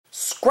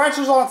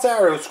Scratchers on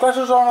Saturday,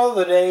 scratchers on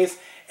other days,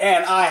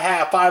 and I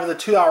have 5 of the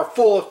 $2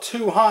 full of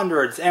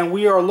 200s, and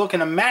we are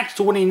looking to match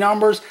the winning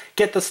numbers,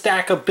 get the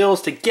stack of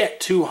bills to get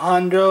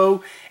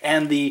 200,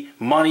 and the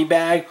money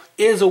bag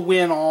is a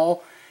win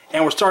all.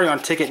 And we're starting on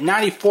ticket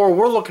 94.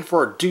 We're looking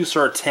for a deuce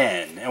or a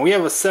 10, and we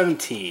have a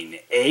 17,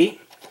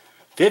 8,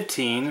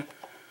 15,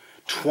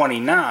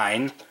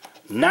 29,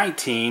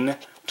 19,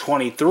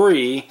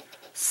 23,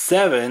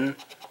 7,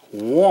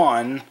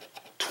 1,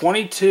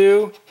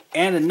 22,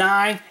 and a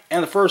 9,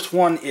 and the first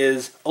one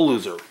is a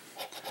loser.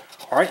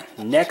 Alright,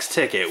 next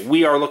ticket.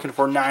 We are looking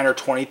for 9 or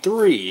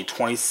 23,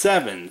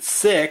 27,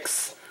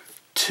 6,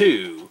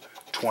 2,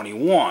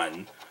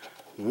 21,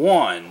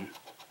 1,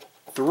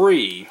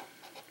 3,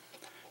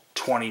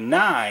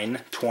 29,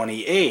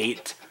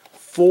 28,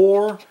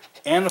 4,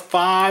 and a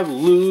 5,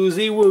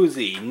 loosey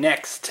woozy.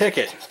 Next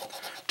ticket.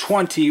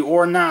 20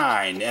 or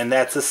 9, and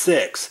that's a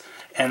 6.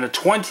 And a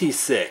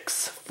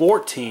 26,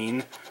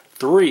 14,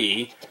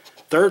 3,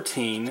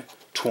 13,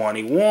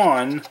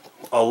 21,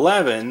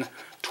 11,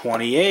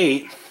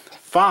 28,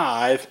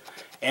 5,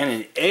 and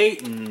an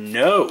 8,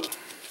 no.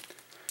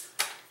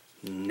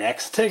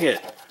 Next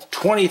ticket.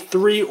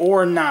 23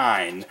 or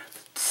 9,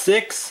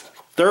 6,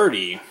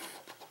 30.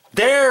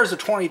 There's a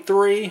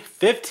 23,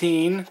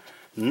 15,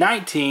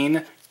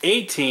 19,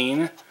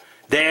 18.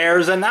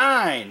 There's a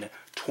 9,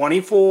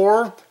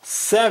 24,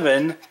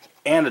 7,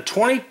 and a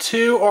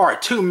 22.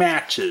 Alright, 2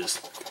 matches.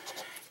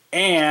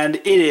 And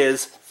it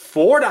is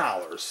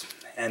 $4.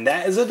 And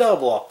that is a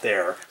double up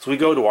there. So we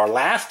go to our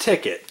last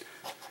ticket.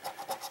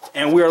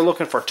 And we are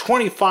looking for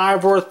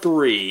 25 or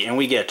 3. And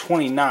we get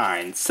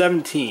 29,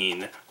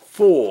 17,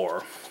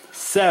 4,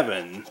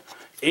 7,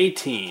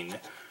 18,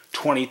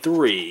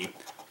 23,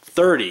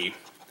 30,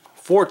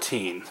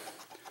 14,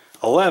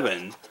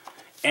 11,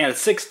 and a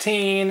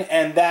 16,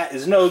 and that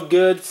is no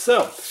good.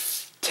 So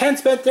 10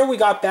 spent there, we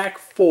got back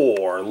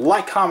 4.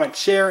 Like, comment,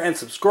 share, and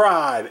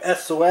subscribe.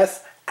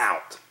 SOS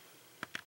out.